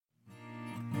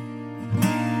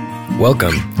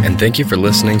Welcome, and thank you for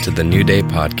listening to the New Day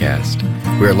podcast.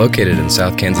 We are located in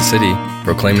South Kansas City,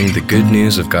 proclaiming the good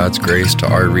news of God's grace to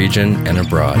our region and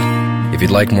abroad. If you'd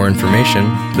like more information,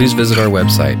 please visit our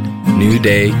website,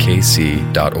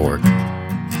 newdaykc.org.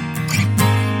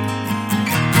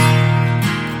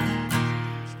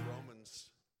 Romans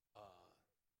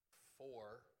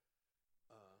 4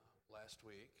 last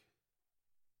week,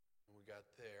 and we got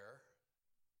there,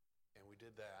 and we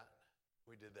did that,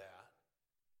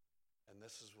 and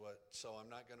this is what, so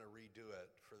I'm not going to redo it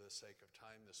for the sake of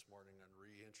time this morning on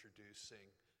reintroducing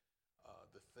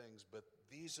the things, but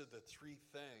these are the three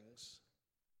things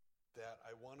that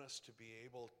I want us to be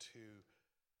able to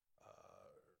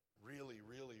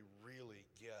really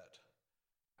get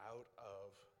out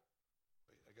of,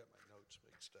 wait, I got my notes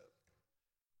mixed up,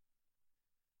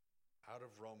 out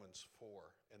of Romans 4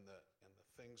 and the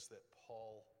things that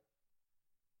Paul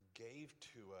gave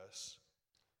to us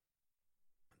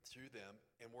through them,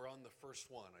 and we're on the first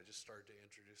one. I just started to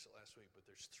introduce it last week, but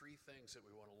there's three things that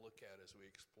we want to look at as we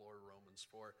explore Romans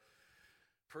 4.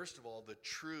 First of all, the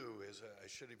true is, I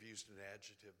should have used an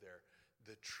adjective there,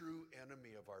 the true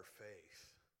enemy of our faith.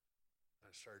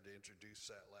 I started to introduce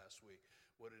that last week,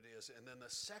 what it is. And then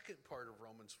the second part of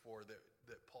Romans 4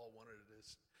 that Paul wanted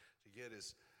us to get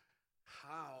is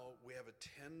how we have a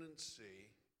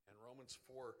tendency, and Romans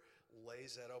 4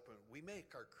 lays that open, we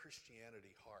make our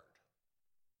Christianity hard.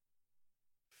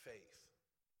 Faith.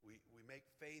 We make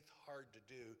faith hard to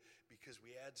do because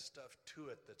we add stuff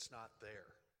to it that's not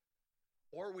there.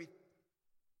 Or we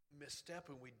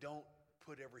misstep and we don't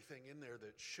put everything in there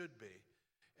that should be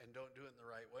and don't do it in the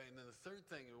right way. And then the third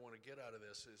thing we want to get out of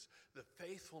this is the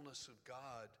faithfulness of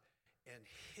God and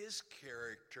His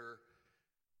character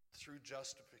through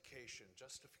justification.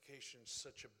 Justification is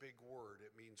such a big word.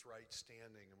 It means right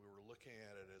standing, and we were looking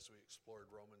at it as we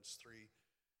explored Romans 3,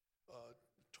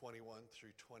 21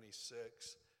 through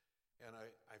 26, and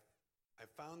I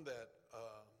found that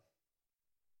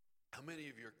how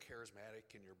many of you are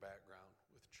charismatic in your background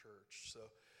with church? So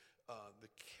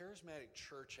the charismatic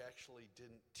church actually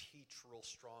didn't teach real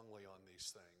strongly on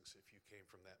these things. If you came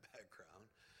from that background,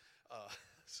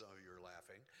 some of you are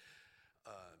laughing.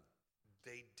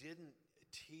 They didn't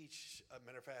teach. A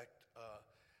matter of fact,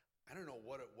 I don't know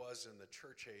what it was in the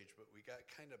church age, but we got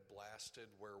kind of blasted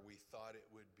where we thought it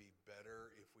would be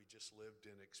better if we just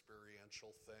lived in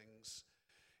experiential things,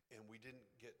 and we didn't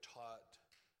get taught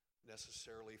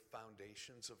necessarily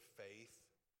foundations of faith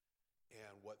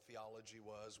and what theology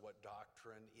was, what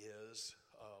doctrine is,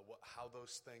 how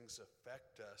those things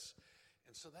affect us.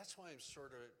 And so that's why I'm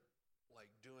sort of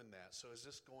like doing that. So is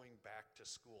this going back to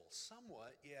school?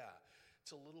 Somewhat, yeah.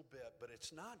 It's a little bit, but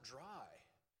it's not dry.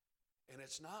 And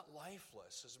it's not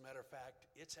lifeless. As a matter of fact,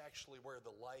 it's actually where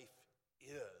the life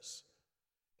is.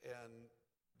 And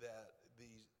that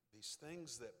these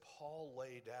things that Paul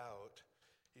laid out,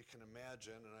 you can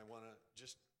imagine, and I want to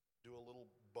just do a little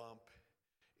bump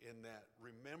in that.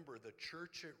 Remember, the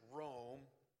church at Rome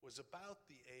was about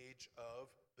the age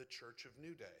of the Church of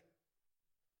New Day.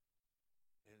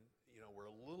 And,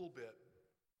 we're a little bit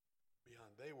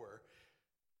beyond they were.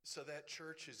 So that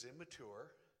church is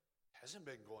immature. Hasn't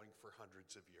been going for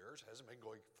hundreds of years, hasn't been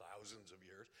going thousands of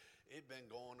years. It's been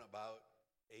going about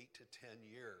 8 to 10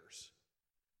 years.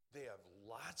 They have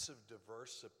lots of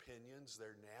diverse opinions.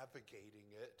 They're navigating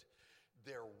it.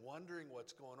 They're wondering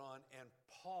what's going on. And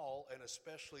Paul, and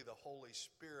especially the Holy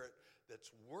Spirit that's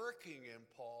working in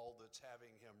Paul, that's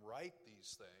having him write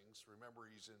these things, remember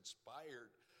he's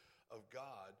inspired of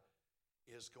God,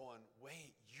 is going,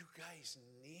 wait, you guys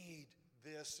need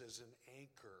this as an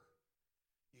anchor.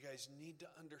 You guys need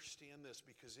to understand this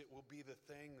because it will be the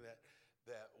thing that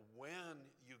when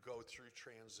you go through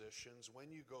transitions,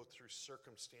 when you go through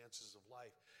circumstances of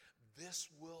life, this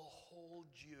will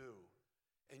hold you.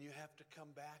 And you have to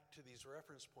come back to these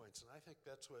reference points. And I think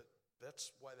that's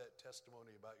why that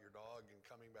testimony about your dog and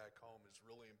coming back home is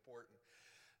really important.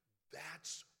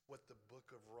 That's what the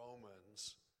book of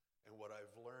Romans and what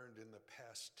I've learned in the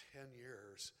past 10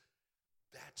 years,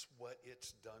 that's what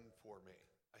it's done for me.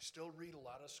 I still read a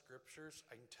lot of scriptures.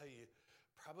 I can tell you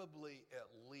probably at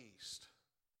least,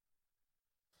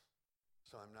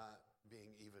 so I'm not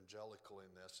being evangelical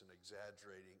in this and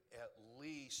exaggerating, at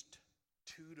least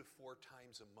 2 to 4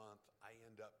 times a month I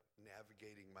end up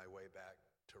navigating my way back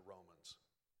to Romans.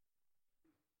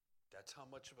 That's how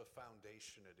much of a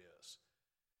foundation it is.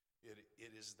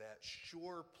 It is that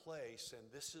sure place, and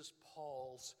this is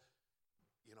Paul's,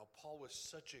 Paul was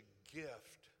such a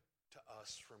gift to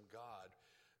us from God.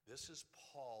 This is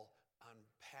Paul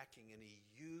unpacking, and he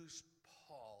used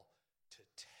Paul to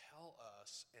tell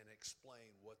us and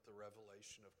explain what the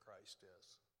revelation of Christ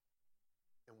is.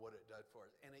 and what it did for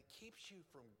us. And it keeps you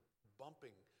from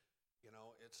bumping,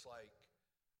 it's like,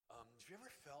 have you ever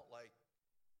felt like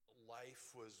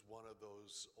life was one of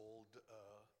those old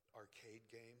arcade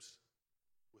games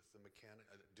with the mechanic?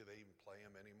 Do they even play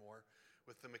them anymore?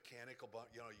 With the mechanical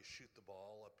bump, you shoot the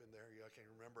ball up in there. I can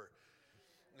remember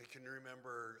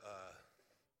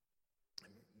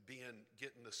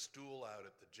getting the stool out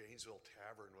at the Janesville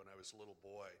Tavern when I was a little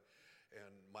boy.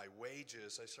 And my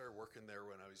wages, I started working there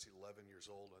when I was 11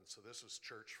 years old, and so this was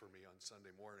church for me on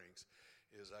Sunday mornings,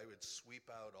 is I would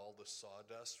sweep out all the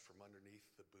sawdust from underneath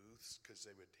the booths because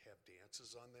they would have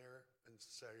dances on there on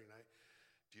Saturday night.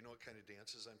 Do you know what kind of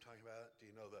dances I'm talking about?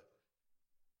 Do you know the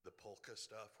polka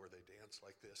stuff where they dance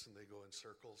like this and they go in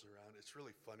circles around? It's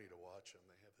really funny to watch them.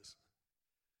 They have this,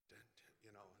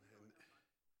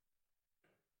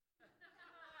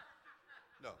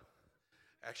 no.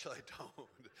 Actually, I don't.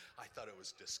 I thought it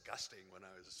was disgusting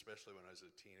especially when I was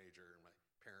a teenager, and my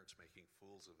parents making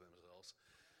fools of themselves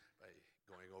by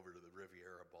going over to the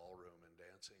Riviera Ballroom and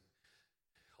dancing.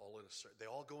 They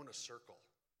all go in a circle,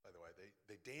 by the way.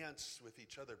 They dance with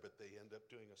each other, but they end up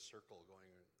doing a circle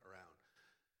going around.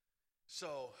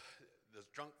 So the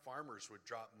drunk farmers would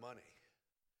drop money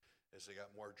as they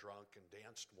got more drunk and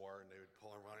danced more, and they would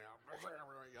pull their money out,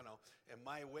 And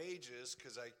my wages,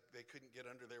 because they couldn't get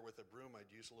under there with a broom, I'd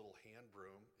use a little hand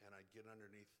broom, and I'd get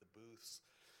underneath the booths,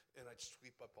 and I'd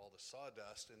sweep up all the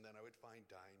sawdust, and then I would find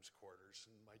dimes,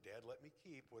 quarters, and my dad let me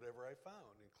keep whatever I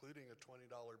found, including a $20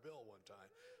 bill one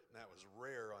time. And that was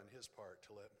rare on his part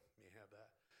to let me have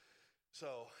that.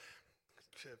 So,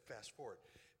 to fast forward.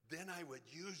 Then I would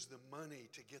use the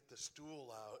money to get the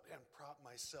stool out and prop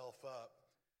myself up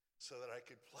so that I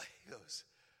could play those,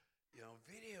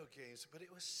 video games. But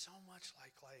it was so much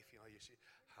like life. You see,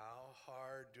 how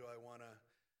hard do I want to,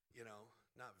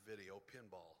 not video,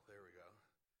 pinball. There we go.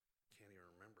 Can't even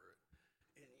remember it.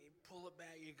 And you pull it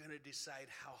back, you're going to decide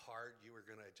how hard were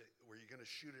you going to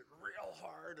shoot it real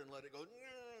hard and let it go,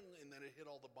 and then it hit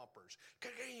all the bumpers.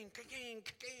 Ka-ging, ka-ging,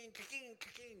 ka-ging, ka-ging,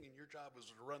 ka-ging. And your job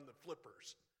was to run the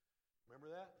flippers.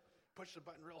 Remember that? Push the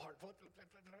button real hard. Flip, flip, flip,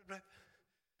 flip, flip, flip.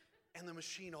 And the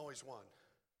machine always won.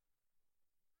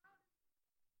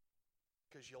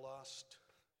 Because you lost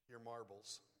your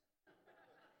marbles.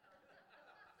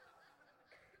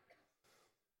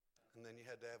 And then you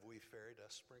had to have wee fairy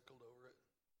dust sprinkled over it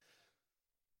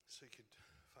so you could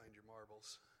find your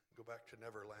marbles. Go back to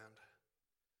Neverland.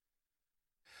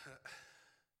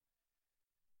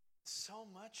 So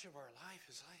much of our life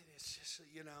is like, it's just,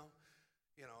 and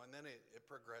then it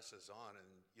progresses on, and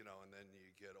then you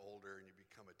get older and you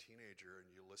become a teenager and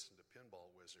you listen to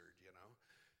Pinball Wizard, and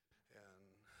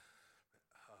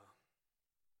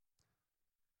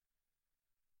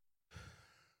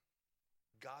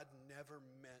God never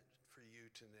meant for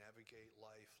you to navigate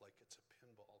life like it's a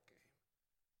pinball game.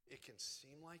 It can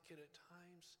seem like it at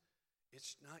times.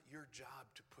 It's not your job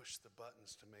to push the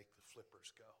buttons to make the flippers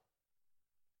go.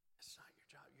 It's not your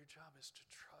job. Your job is to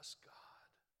trust God.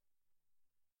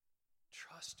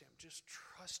 Trust Him. Just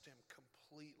trust Him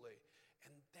completely.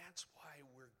 And that's why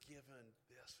we're given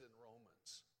this in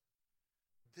Romans.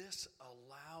 This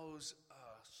allows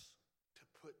us to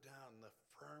put down the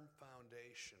firm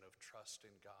foundation of trust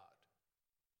in God.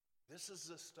 This is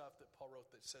the stuff that Paul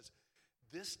wrote that says,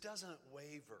 this doesn't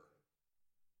waver.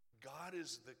 God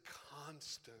is the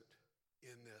constant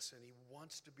in this, and He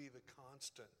wants to be the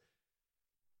constant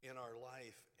in our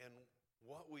life. And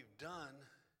what we've done,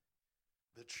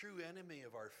 the true enemy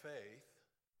of our faith,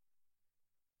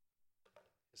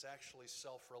 is actually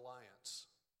self-reliance.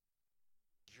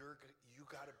 You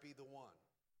got to be the one.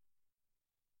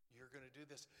 You're going to do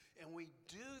this. And we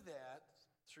do that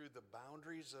through the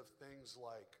boundaries of things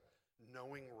like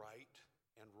knowing right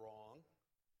and wrong.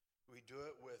 We do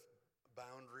it with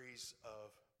boundaries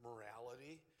of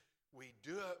morality. We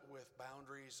do it with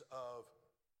boundaries of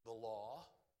the law,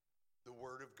 the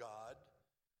Word of God.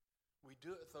 We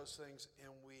do it with those things,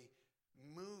 and we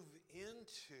move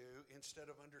into, instead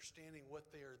of understanding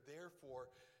what they are there for,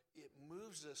 it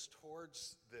moves us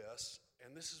towards this.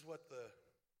 And this is what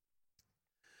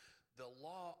the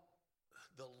law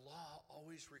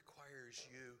always requires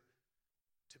you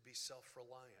to be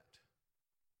self-reliant.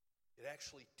 It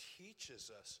actually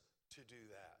teaches us to do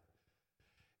that.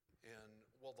 And,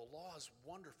 well, the law is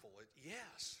wonderful.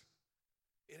 Yes,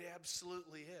 it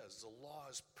absolutely is. The law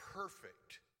is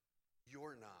perfect.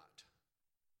 You're not.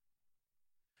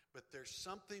 But there's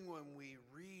something when we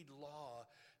read law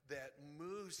that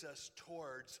moves us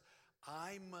towards,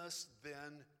 I must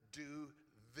then do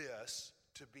this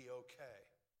to be okay.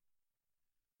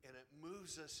 And it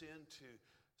moves us into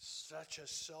such a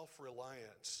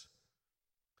self-reliance.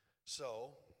 So,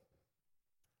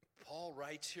 Paul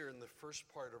writes here in the first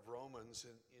part of Romans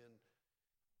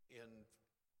in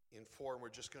 4, and we're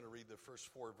just going to read the first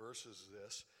 4 verses of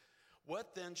this.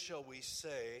 What then shall we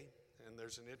say, and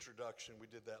there's an introduction, we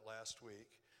did that last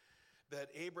week, that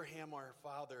Abraham our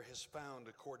father has found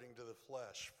according to the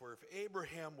flesh? For if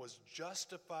Abraham was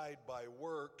justified by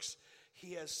works,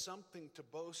 he has something to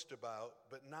boast about,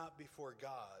 but not before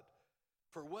God.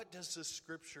 For what does the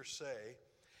scripture say?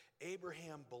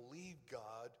 Abraham believed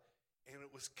God, and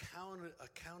it was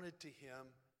accounted to him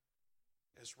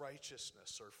as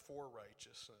righteousness, or for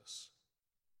righteousness.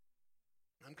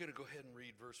 I'm going to go ahead and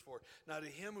read verse 4. Now to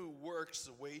him who works,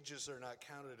 the wages are not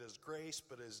counted as grace,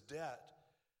 but as debt.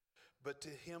 But to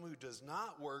him who does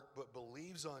not work, but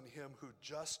believes on him who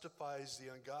justifies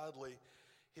the ungodly,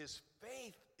 his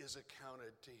faith is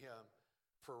accounted to him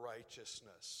for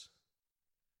righteousness.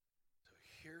 So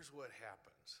here's what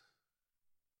happens.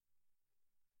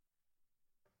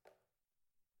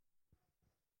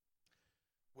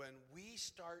 When we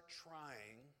start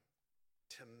trying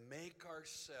to make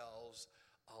ourselves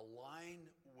align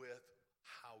with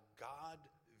how God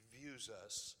views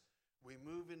us, we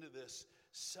move into this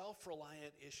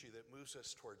self-reliant issue that moves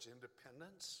us towards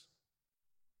independence.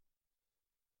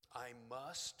 I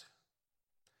must,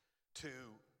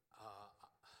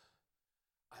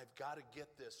 I've got to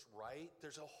get this right.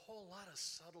 There's a whole lot of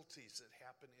subtleties that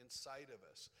happen inside of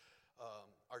us.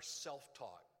 Our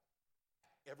self-talk.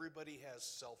 Everybody has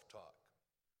self-talk.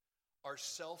 Our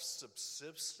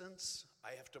self-subsistence,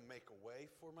 I have to make a way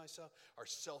for myself. Our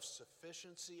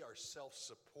self-sufficiency, our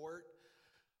self-support.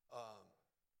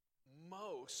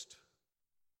 Most,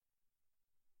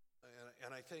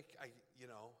 and I think,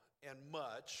 and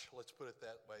much, let's put it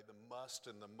that way, the must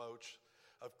and the moch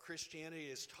of Christianity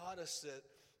has taught us that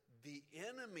the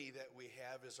enemy that we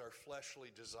have is our fleshly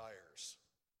desires.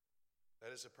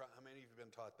 That is how many of you have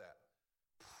been taught that?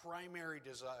 Primary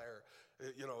desire,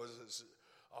 is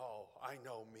I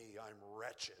know me, I'm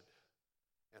wretched,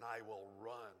 and I will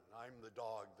run. I'm the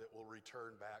dog that will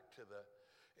return back to the,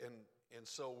 and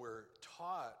so we're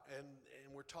taught, and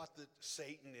we're taught that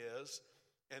Satan is,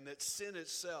 and that sin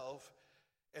itself,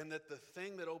 and that the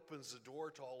thing that opens the door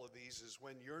to all of these is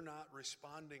when you're not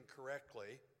responding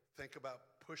correctly. Think about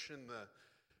pushing the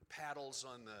paddles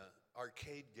on the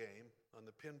arcade game, on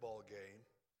the pinball game.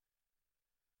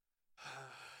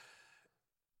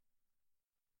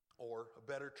 Or a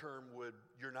better term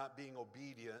you're not being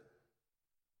obedient.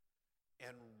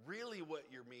 And really what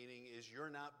you're meaning is you're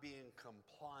not being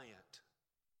compliant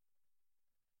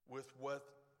with what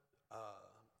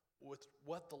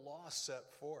the law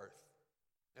set forth.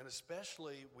 And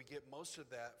especially we get most of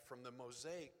that from the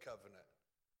Mosaic covenant.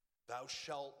 Thou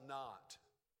shalt not.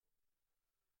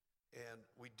 And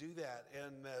we do that,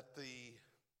 and that the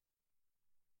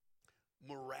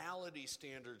morality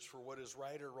standards for what is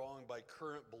right or wrong by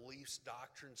current beliefs,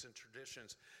 doctrines, and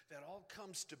traditions, that all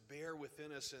comes to bear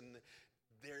within us, and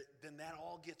then that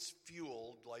all gets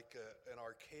fueled like an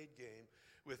arcade game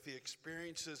with the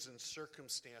experiences and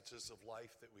circumstances of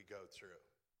life that we go through.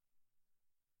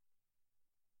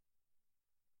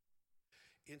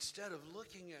 Instead of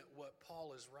looking at what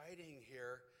Paul is writing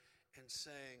here and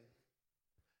saying,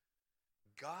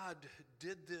 God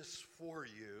did this for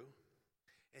you,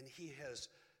 and he has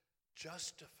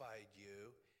justified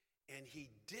you, and he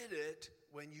did it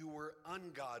when you were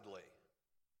ungodly.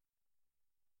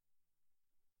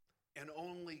 And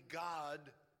only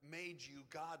God made you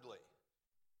godly.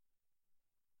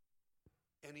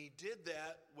 And he did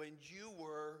that when you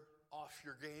were off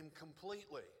your game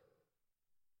completely.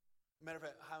 Matter of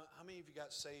fact, how many of you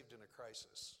got saved in a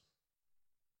crisis?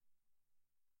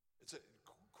 It's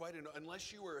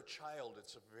unless you were a child,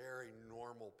 it's a very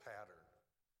normal pattern.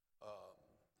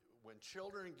 When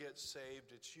children get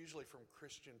saved, it's usually from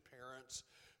Christian parents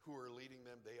who are leading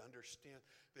them. They understand,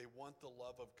 they want the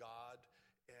love of God,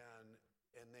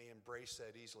 and they embrace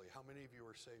that easily. How many of you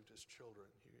were saved as children?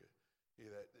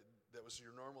 That was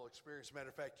your normal experience. Matter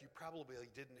of fact, you probably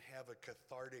didn't have a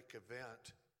cathartic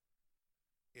event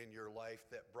in your life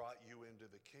that brought you into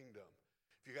the kingdom.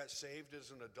 If you got saved as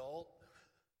an adult,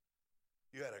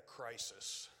 you had a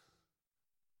crisis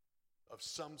of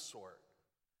some sort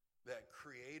that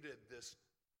created this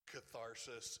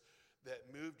catharsis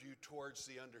that moved you towards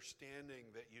the understanding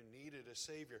that you needed a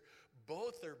Savior.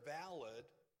 Both are valid.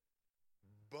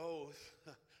 Both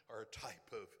are a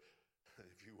type of,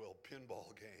 if you will,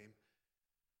 pinball game.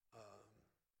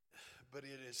 But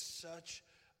it is such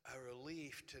a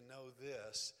relief to know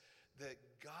this, that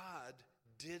God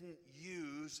didn't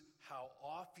use how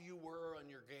off you were on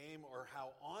your game or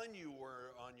how on you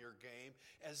were on your game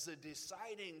as the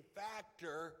deciding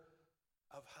factor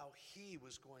of how he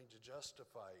was going to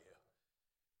justify you.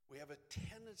 We have a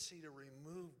tendency to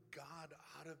remove God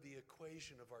out of the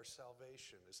equation of our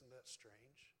salvation. Isn't that strange?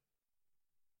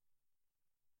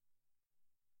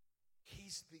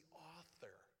 He's the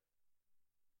author.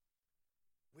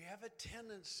 We have a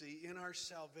tendency in our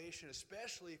salvation,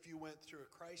 especially if you went through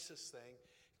a crisis thing,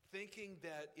 thinking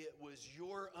that it was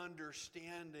your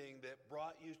understanding that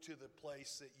brought you to the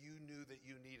place that you knew that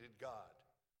you needed God.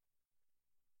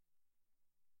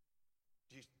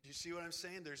 Do you see what I'm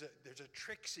saying? There's a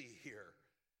tricksy here.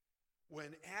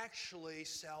 When actually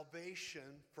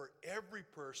salvation for every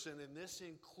person, and this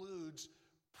includes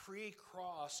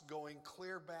pre-cross going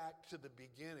clear back to the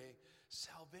beginning,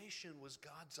 salvation was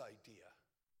God's idea.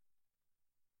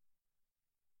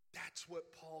 That's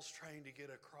what Paul's trying to get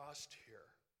across here.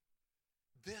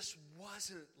 This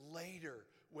wasn't later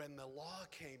when the law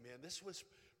came in. This was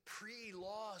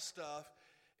pre-law stuff,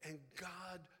 and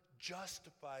God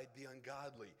justified the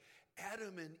ungodly.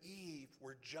 Adam and Eve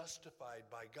were justified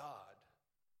by God.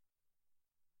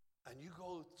 And you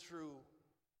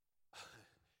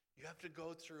have to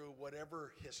go through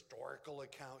whatever historical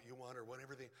account you want or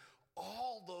whatever thing.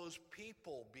 All those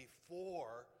people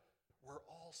before were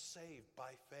all saved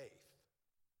by faith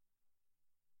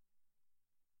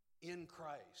in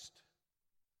Christ.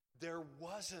 There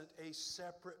wasn't a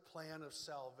separate plan of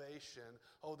salvation.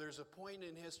 Oh, there's a point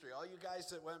in history. All you guys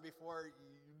that went before,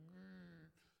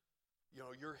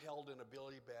 you're held in a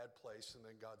really bad place and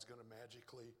then God's going to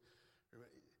magically...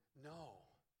 No.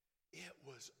 It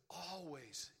was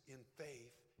always in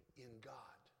faith in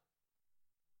God.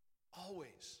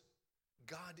 Always.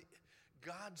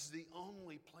 God's the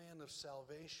only plan of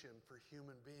salvation for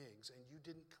human beings, and you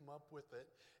didn't come up with it,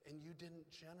 and you didn't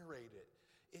generate it.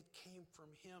 It came from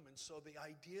him, and so the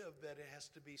idea of that it has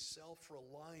to be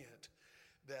self-reliant,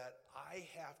 that I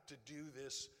have to do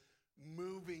this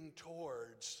moving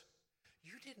towards,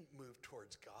 you didn't move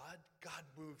towards God. God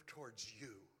moved towards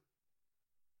you.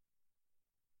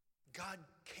 God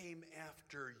came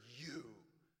after you.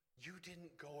 You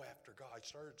didn't go after God. I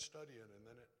started studying, and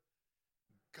then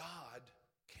God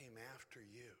came after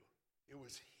you. It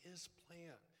was his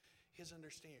plan, his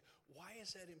understanding. Why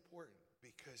is that important?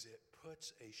 Because it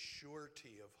puts a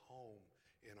surety of home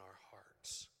in our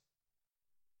hearts.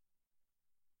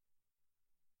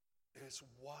 And it's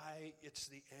why it's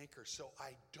the anchor. So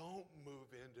I don't move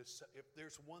into, if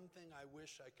there's one thing I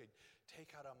wish I could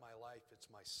take out of my life, it's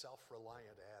my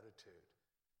self-reliant attitude.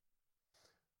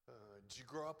 Did you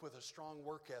grow up with a strong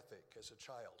work ethic as a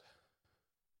child?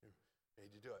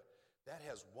 Made you do it. That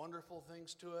has wonderful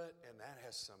things to it, and that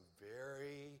has some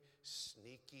very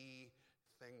sneaky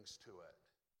things to it.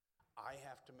 I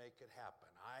have to make it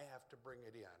happen. I have to bring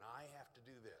it in. I have to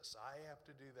do this. I have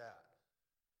to do that.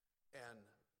 And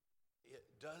it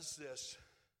does this,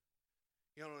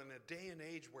 in a day and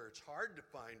age where it's hard to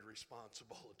find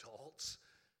responsible adults,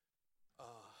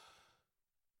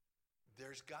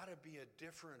 there's got to be a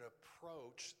different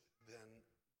approach than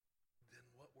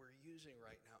what we're using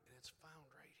right now, and it's found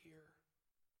right here.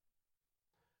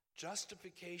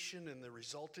 Justification and the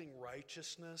resulting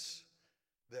righteousness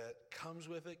that comes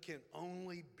with it can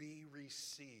only be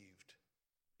received.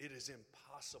 It is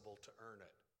impossible to earn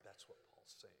it. That's what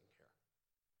Paul's saying here.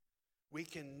 We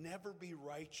can never be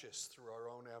righteous through our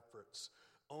own efforts.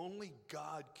 Only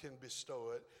God can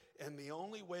bestow it, and the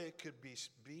only way it could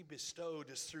be bestowed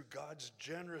is through God's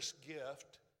generous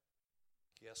gift.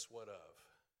 Guess what of?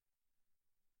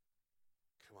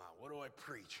 Come on, what do I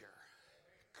preach here?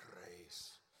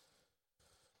 Grace.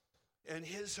 And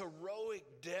his heroic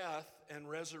death and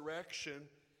resurrection,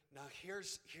 now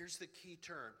here's the key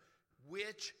term,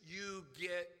 which you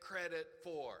get credit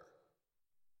for.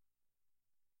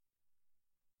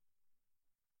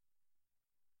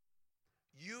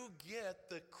 You get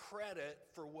the credit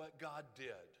for what God did,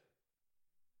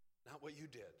 not what you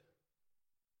did.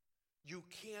 You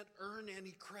can't earn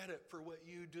any credit for what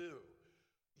you do.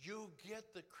 You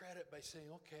get the credit by saying,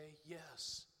 okay,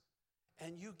 yes.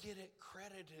 And you get it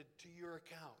credited to your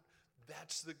account.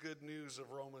 That's the good news of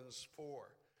Romans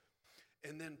 4.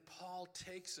 And then Paul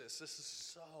takes this. This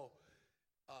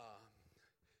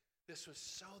was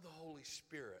so the Holy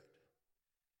Spirit.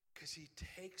 Because he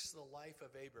takes the life of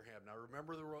Abraham. Now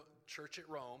remember the church at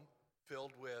Rome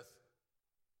filled with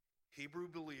Hebrew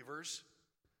believers,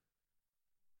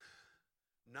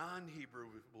 non-Hebrew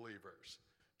believers,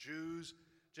 Jews,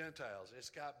 Gentiles. It's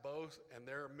got both, and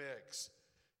they're a mix.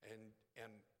 And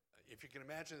if you can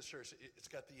imagine this church, it's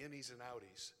got the innies and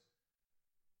outies.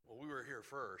 Well, we were here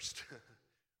first.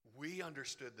 We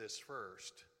understood this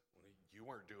first. You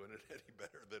weren't doing it any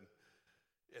better than...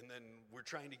 And then we're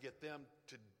trying to get them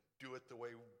to do it the way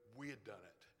we had done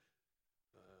it.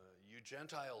 You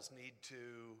Gentiles need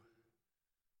to,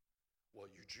 well,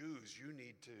 you Jews, you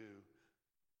need to,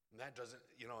 and that doesn't,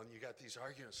 and you got these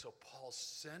arguments. So Paul's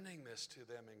sending this to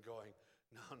them and going,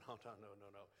 no.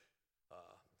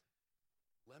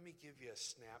 Let me give you a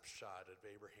snapshot of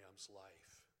Abraham's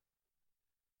life.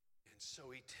 And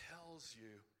so he tells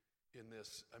you in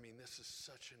this, this is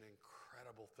such an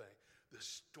incredible thing. The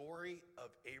story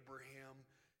of Abraham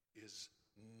is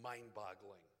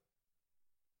mind-boggling.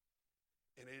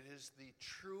 And it is the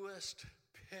truest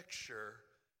picture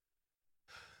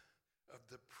of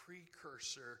the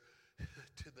precursor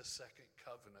to the second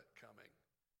covenant coming.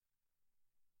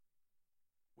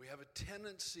 We have a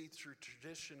tendency through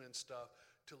tradition and stuff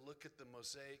to look at the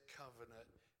Mosaic covenant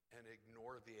and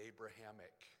ignore the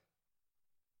Abrahamic.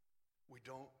 We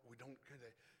don't.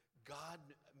 God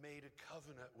made a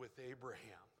covenant with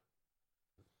Abraham.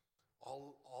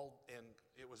 And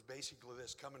it was basically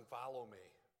this: come and follow me.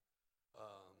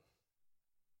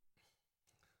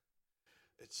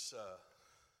 It's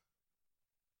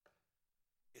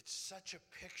such a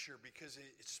picture because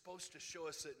it's supposed to show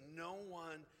us that no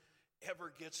one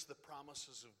ever gets the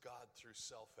promises of God through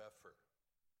self-effort,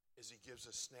 as he gives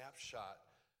a snapshot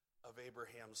of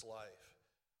Abraham's life.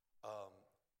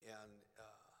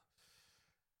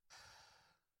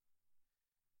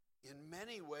 In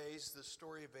many ways, the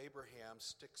story of Abraham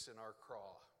sticks in our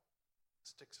craw.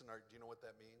 Do you know what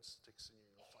that means? Sticks in your,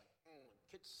 it's like,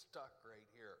 gets stuck right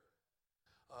here.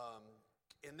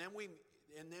 And then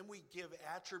we give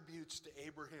attributes to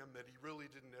Abraham that he really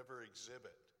didn't ever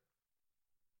exhibit,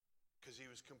 because he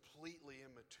was completely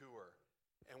immature.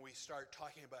 And we start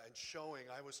talking about and showing,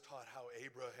 I was taught how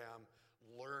Abraham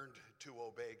learned to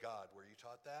obey God. Were you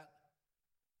taught that?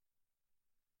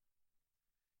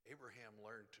 Abraham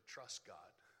learned to trust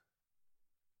God.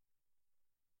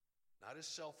 Not his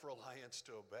self-reliance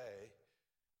to obey,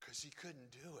 because he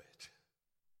couldn't do it.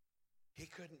 He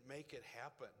couldn't make it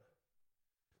happen.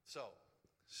 So,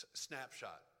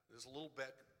 snapshot. There's a little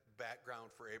bit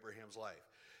background for Abraham's life.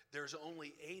 There's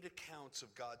only 8 accounts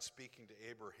of God speaking to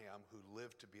Abraham who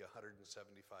lived to be 175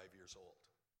 years old.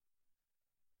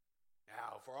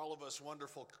 Now, for all of us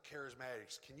wonderful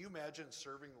charismatics, can you imagine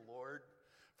serving the Lord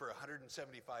for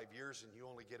 175 years and you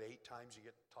only get 8 times you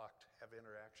get to talk, have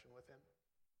interaction with him?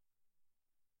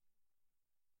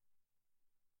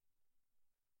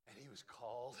 And he was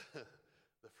called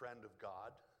the friend of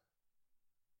God.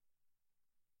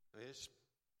 It's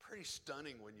pretty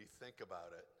stunning when you think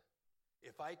about it.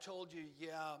 If I told you,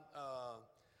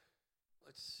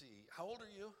 let's see, how old are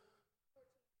you?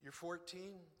 14. You're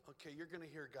 14? Okay, you're going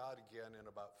to hear God again in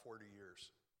about 40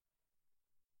 years.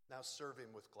 Now serve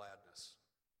him with gladness.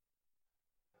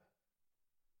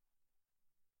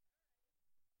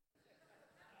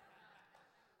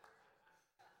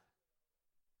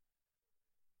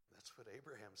 That's what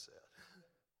Abraham said.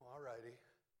 All righty.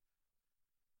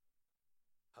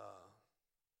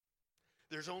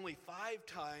 There's only 5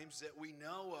 times that we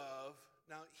know of.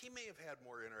 Now, he may have had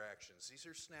more interactions. These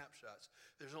are snapshots.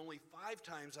 There's only 5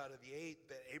 times out of the 8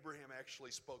 that Abraham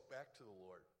actually spoke back to the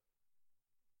Lord.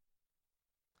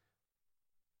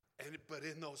 But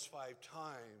in those 5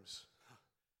 times,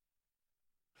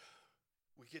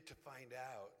 we get to find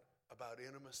out about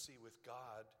intimacy with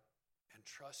God and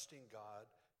trusting God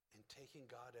and taking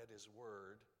God at his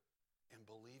word and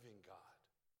believing God.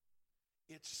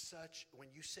 It's such, when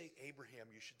you say Abraham,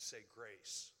 you should say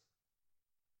grace.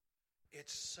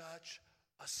 It's such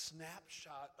a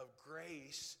snapshot of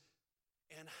grace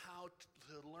and how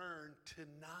to learn to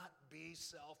not be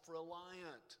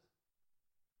self-reliant.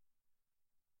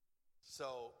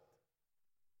 So,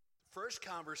 first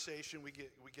conversation we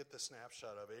get the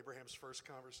snapshot of Abraham's first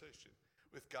conversation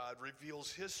with God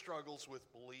reveals his struggles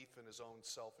with belief and his own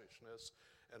selfishness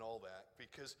and all that,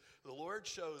 because the Lord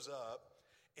shows up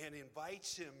and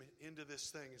invites him into this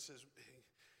thing and says,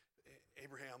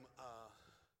 Abraham,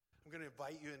 I'm going to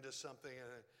invite you into something,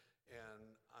 and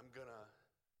I'm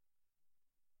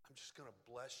just going to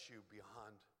bless you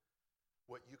beyond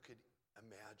what you could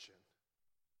imagine.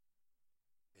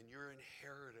 And your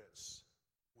inheritance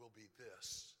will be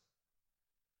this.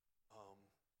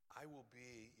 I will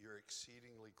be your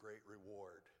exceedingly great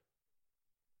reward.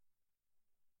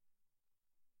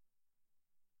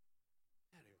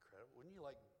 Isn't that incredible? Wouldn't you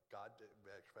like God to,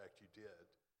 in fact you did,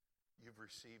 you've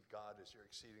received God as your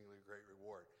exceedingly great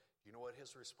reward. Do you know what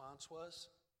his response was?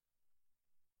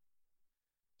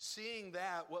 Seeing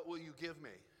that, what will you give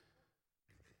me?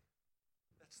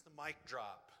 That's the mic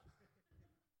drop.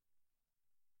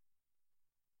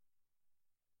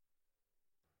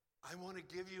 I want to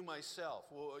give you myself.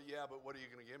 Well, yeah, but what are you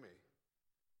going to give me?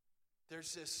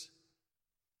 there's this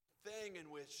thing in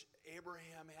which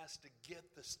Abraham has to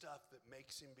get the stuff that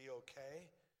makes him be okay,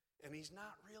 and he's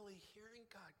not really hearing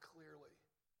God clearly.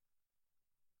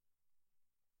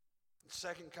 The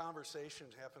second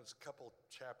conversation happens a couple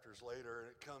chapters later,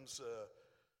 and it comes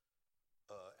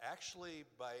actually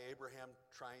by Abraham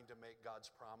trying to make God's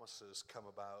promises come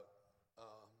about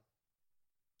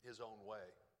his own way,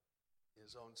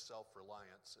 his own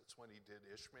self-reliance. It's when he did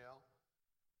Ishmael.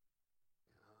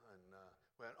 And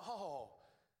went, oh,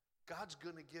 God's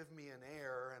going to give me an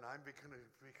heir, and I'm going to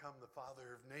become the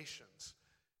father of nations.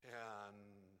 And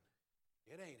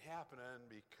it ain't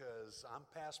happening because I'm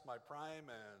past my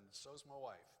prime, and so's my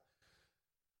wife.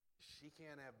 She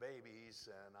can't have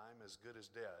babies, and I'm as good as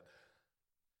dead.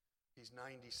 He's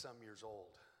 90-some years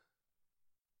old.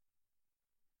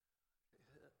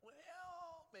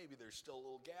 Well, maybe there's still a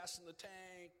little gas in the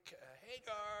tank.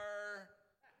 Hagar.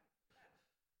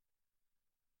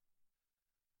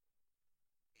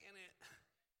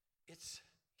 And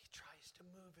he tries to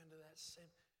move into that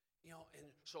same, and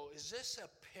so is this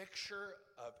a picture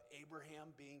of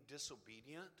Abraham being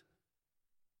disobedient?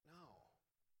 No,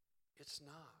 it's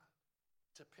not.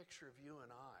 It's a picture of you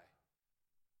and I,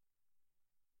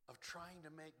 of trying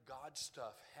to make God's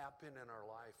stuff happen in our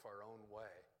life our own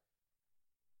way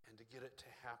and to get it to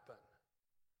happen.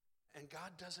 And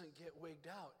God doesn't get wigged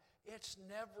out. It's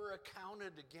never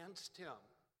accounted against him.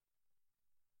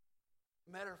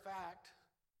 Matter of fact,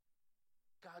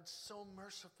 God's so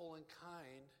merciful and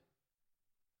kind,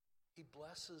 he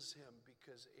blesses him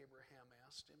because Abraham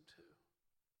asked him to.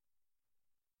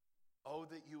 Oh,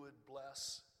 that you would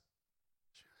bless.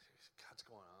 God's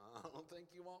going, I don't think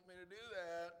you want me to do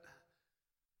that.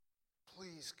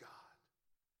 Please, God,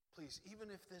 please,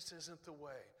 even if this isn't the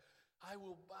way, I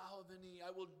will bow the knee. I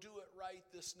will do it right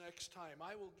this next time.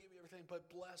 I will give you everything, but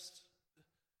bless.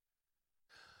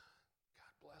 God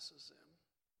blesses him.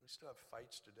 We still have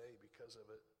fights today because of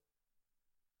it.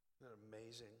 Isn't that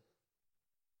amazing?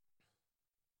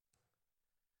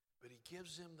 But he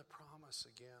gives him the promise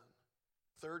again.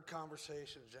 Third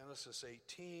conversation, Genesis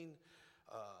 18.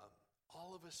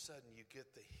 All of a sudden you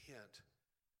get the hint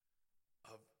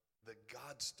of the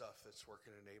God stuff that's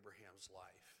working in Abraham's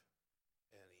life.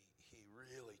 And he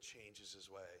really changes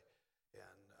his way.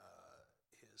 And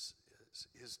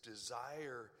his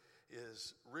desire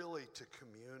is really to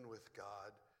commune with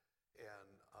God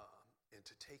and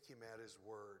to take him at his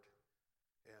word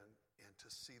and to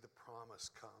see the promise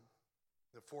come.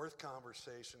 The fourth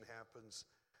conversation happens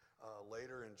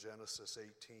later in Genesis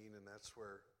 18, and that's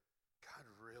where God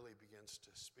really begins to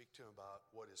speak to him about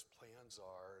what his plans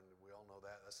are, and we all know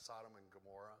that. That's Sodom and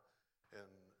Gomorrah,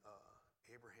 and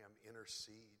Abraham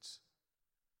intercedes.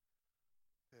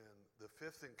 And the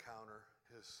fifth encounter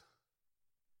it's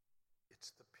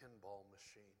the pinball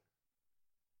machine.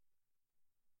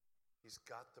 He's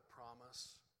got the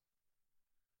promise,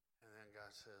 and then God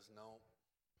says, no,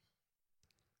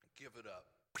 give it up,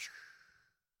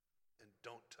 and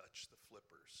don't touch the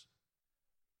flippers.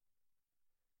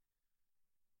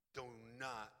 Do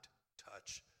not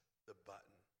touch the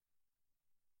button.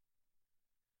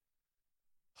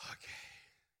 Okay.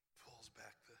 Pulls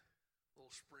back the little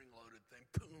spring-loaded thing.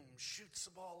 Boom. Shoots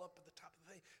the ball up at the top of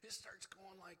the thing. It starts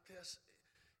going like this.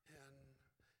 And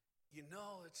you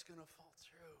know it's going to fall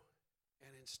through.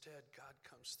 And instead, God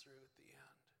comes through at the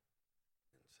end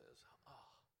and says,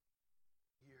 oh,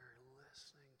 you're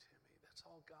listening to me. That's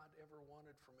all God ever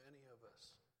wanted from any of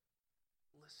us.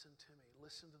 Listen to me.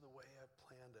 Listen to the way I've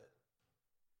planned it.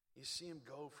 You see him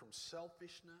go from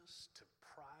selfishness to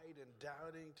pride and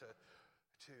doubting to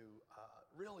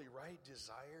really right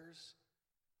desires,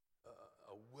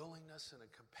 a willingness and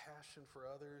a compassion for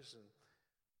others, and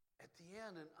at the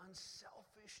end, an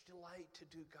unselfish delight to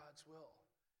do God's will.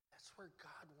 That's where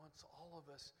God wants all of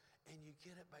us, and you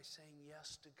get it by saying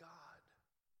yes to God.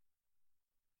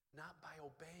 Not by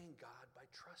obeying God, by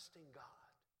trusting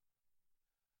God.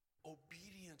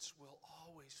 Obedience will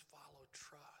always follow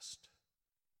trust.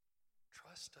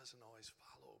 Trust doesn't always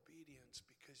follow obedience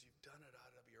because you've done it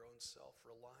out of your own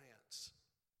self-reliance.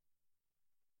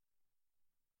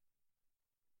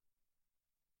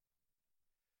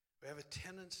 We have a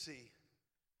tendency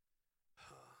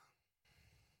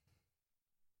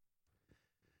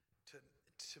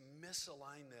to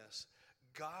misalign this.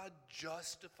 God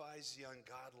justifies the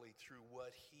ungodly through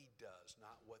what he does,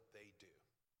 not what they do.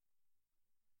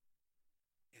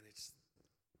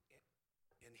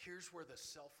 And here's where the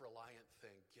self-reliant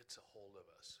thing gets a hold of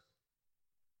us.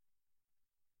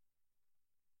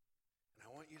 And I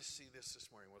want you to see this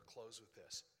morning. We'll close with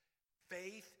this.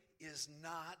 Faith is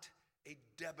not a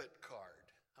debit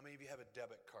card. How many of you have a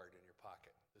debit card in your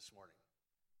pocket this morning?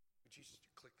 Would you just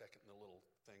click that in the little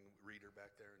thing reader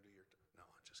back there and do your... No,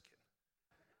 I'm just kidding.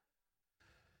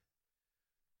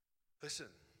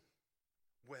 Listen,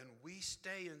 when we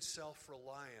stay in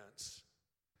self-reliance,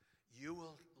 you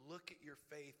will look at your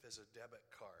faith as a debit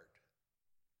card.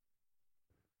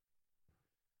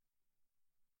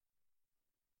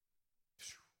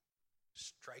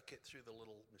 Strike it through the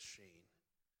little machine,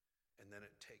 and then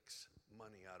it takes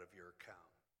money out of your account.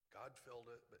 God filled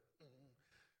it, but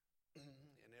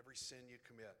and every sin you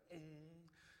commit,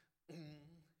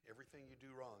 everything you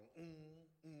do wrong,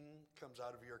 comes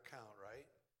out of your account, right?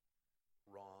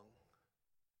 Wrong.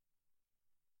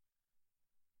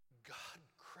 God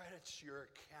credits your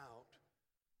account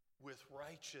with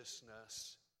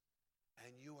righteousness,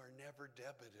 and you are never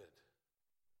debited.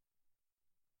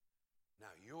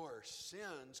 Now, your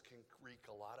sins can wreak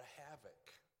a lot of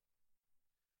havoc.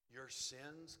 Your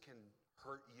sins can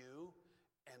hurt you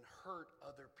and hurt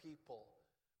other people,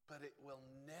 but it will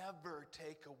never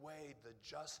take away the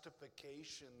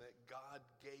justification that God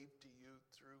gave to you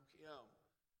through Him.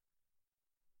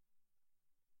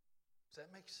 Does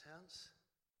that make sense?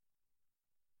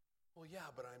 Well, yeah,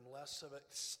 but I'm less of it.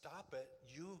 Stop it.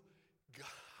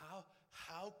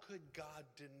 How could God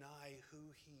deny who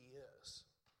He is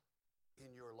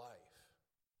in your life?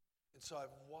 And so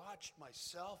I've watched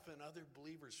myself and other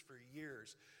believers for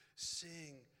years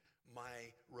seeing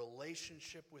my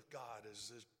relationship with God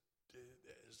as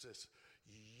this,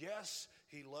 yes,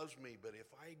 He loves me, but if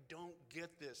I don't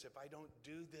get this, if I don't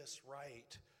do this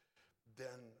right, then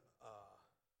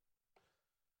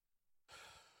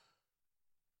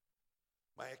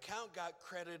my account got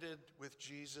credited with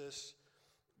Jesus,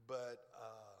 but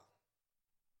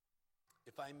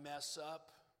if I mess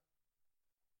up,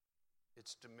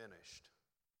 it's diminished.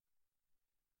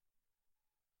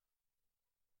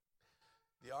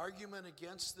 The argument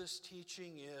against this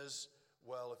teaching is,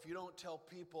 well, if you don't tell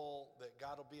people that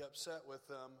God will be upset with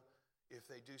them if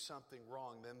they do something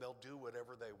wrong, then they'll do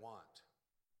whatever they want.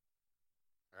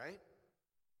 Right?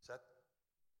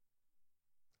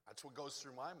 That's what goes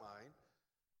through my mind.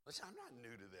 Listen, I'm not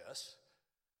new to this.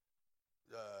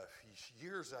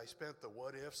 Years I spent the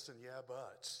what ifs and yeah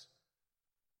buts.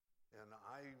 And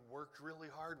I worked really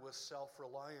hard with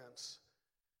self-reliance.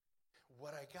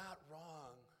 What I got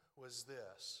wrong was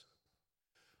this.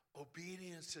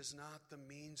 Obedience is not the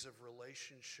means of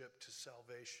relationship to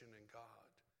salvation in God.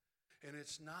 And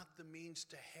it's not the means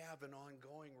to have an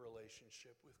ongoing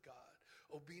relationship with God.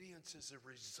 Obedience is a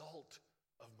result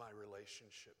of my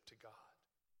relationship to God,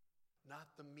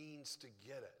 not the means to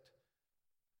get it.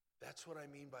 That's what I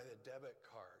mean by the debit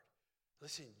card.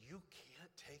 Listen, you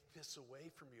can't take this away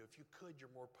from you. If you could,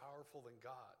 you're more powerful than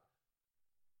God.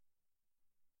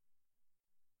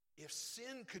 If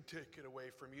sin could take it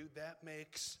away from you, that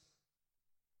makes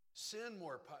sin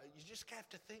more powerful. You just have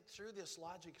to think through this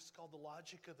logic. It's called the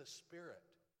logic of the Spirit.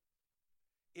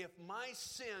 If my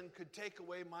sin could take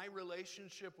away my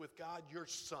relationship with God, you're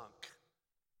sunk.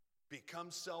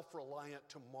 Become self-reliant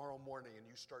tomorrow morning and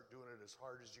you start doing it as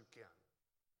hard as you can.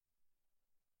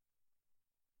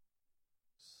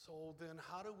 So then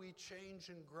how do we change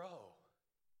and grow?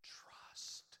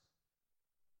 Trust.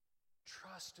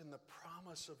 Trust in the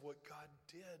promise of what God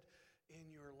did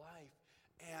in your life.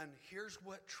 And here's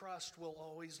what trust will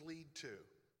always lead to.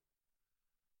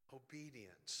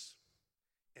 Obedience.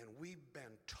 And we've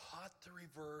been taught the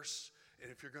reverse.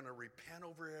 And if you're going to repent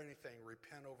over anything,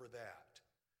 repent over that.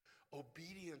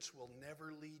 Obedience will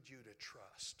never lead you to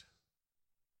trust.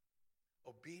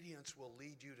 Obedience will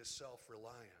lead you to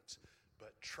self-reliance.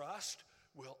 But trust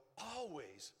will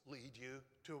always lead you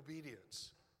to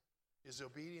obedience. Is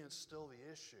obedience still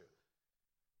the issue?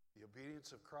 The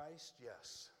obedience of Christ?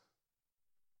 Yes.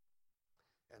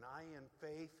 And I, in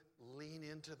faith, lean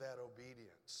into that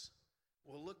obedience.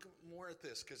 We'll look more at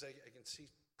this because I can see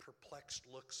perplexed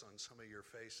looks on some of your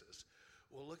faces.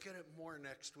 We'll look at it more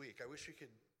next week. I wish we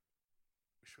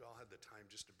all had the time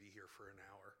just to be here for an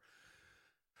hour.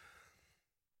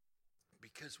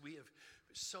 Because we have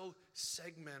so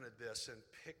segmented this and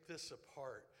picked this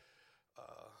apart.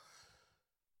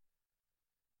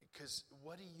 Because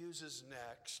what he uses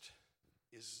next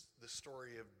is the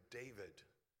story of David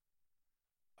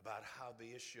about how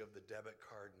the issue of the debit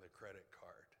card and the credit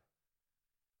card.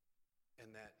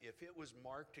 And that if it was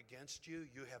marked against you,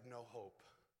 you have no hope.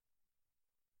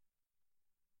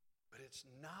 But it's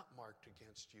not marked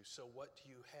against you, so what do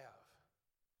you have?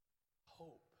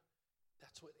 Hope.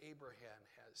 That's what Abraham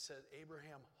has said.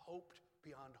 Abraham hoped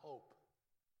beyond hope.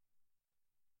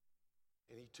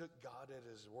 And he took God at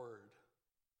his word.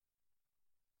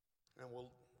 And we'll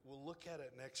look at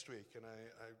it next week. And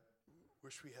I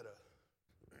Wish we had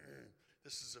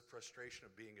this is a frustration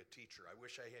of being a teacher. I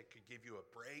wish could give you a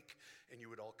break and you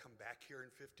would all come back here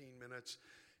in 15 minutes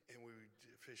and we would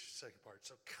finish the second part.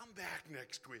 So come back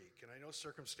next week. And I know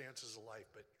circumstances of life,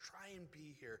 but try and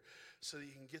be here so that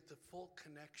you can get the full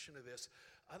connection of this.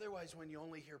 Otherwise, when you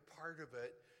only hear part of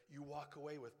it, you walk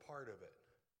away with part of it.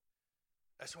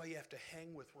 That's why you have to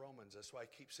hang with Romans. That's why I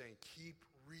keep saying, keep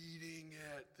reading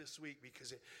it this week,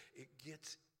 because it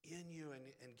gets in you and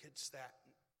gets that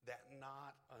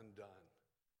knot undone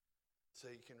so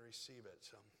you can receive it.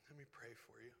 So let me pray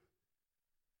for you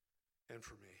and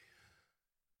for me.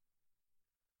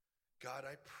 God,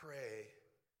 I pray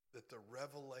that the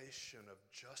revelation of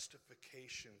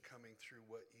justification coming through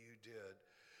what you did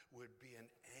would be an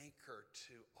anchor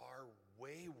to our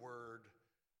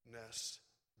waywardness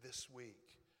this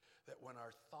week. That when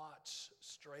our thoughts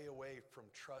stray away from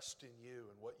trust in you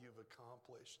and what you've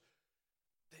accomplished,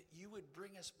 that you would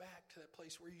bring us back to that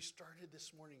place where you started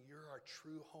this morning. You're our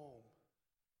true home.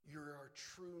 You're our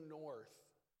true north.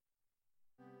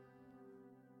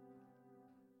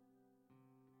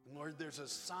 And Lord, there's a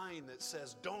sign that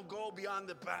says, don't go beyond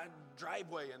the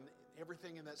driveway. And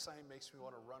everything in that sign makes me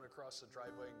want to run across the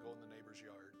driveway and go in the neighbor's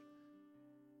yard.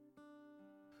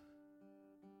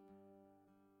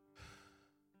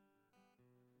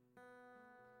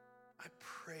 I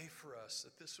pray for us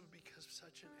that this would become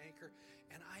such an anchor.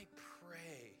 And I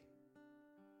pray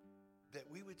that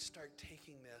we would start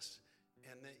taking this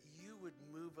and that you would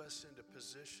move us into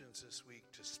positions this week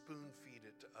to spoon feed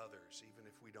it to others, even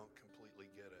if we don't completely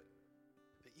get it.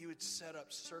 That you would set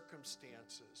up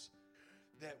circumstances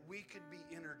that we could be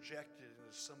interjected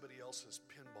into somebody else's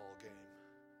pinball game.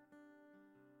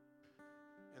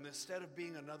 And instead of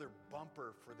being another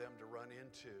bumper for them to run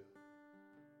into,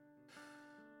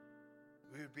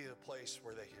 we would be a place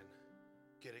where they can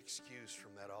get excused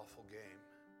from that awful game.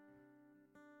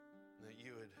 And that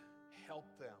you would help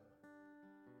them.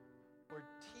 Lord,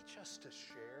 teach us to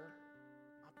share.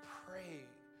 I pray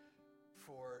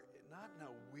for, not in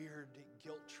a weird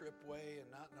guilt trip way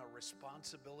and not in a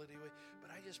responsibility way,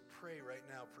 but I just pray right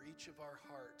now for each of our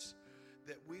hearts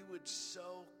that we would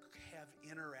so have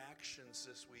interactions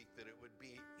this week that it would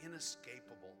be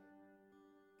inescapable.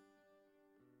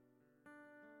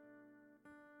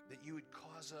 That you would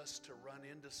cause us to run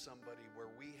into somebody where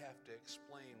we have to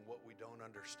explain what we don't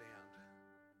understand.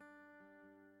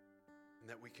 And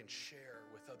that we can share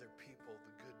with other people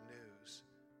the good news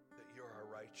that you're our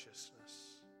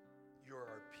righteousness, you're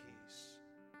our peace,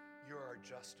 you're our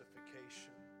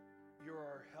justification, you're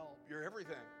our help, you're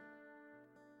everything.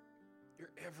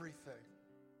 You're everything.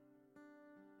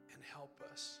 And help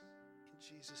us. In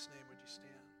Jesus' name, would you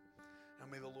stand? Now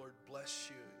may the Lord bless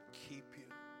you and keep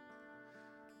you.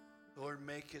 The Lord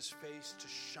make his face to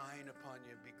shine upon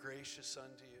you and be gracious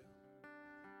unto you.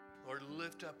 Lord,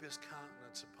 lift up his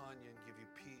countenance upon you and give you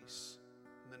peace.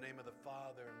 In the name of the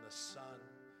Father and the Son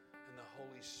and the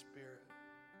Holy Spirit.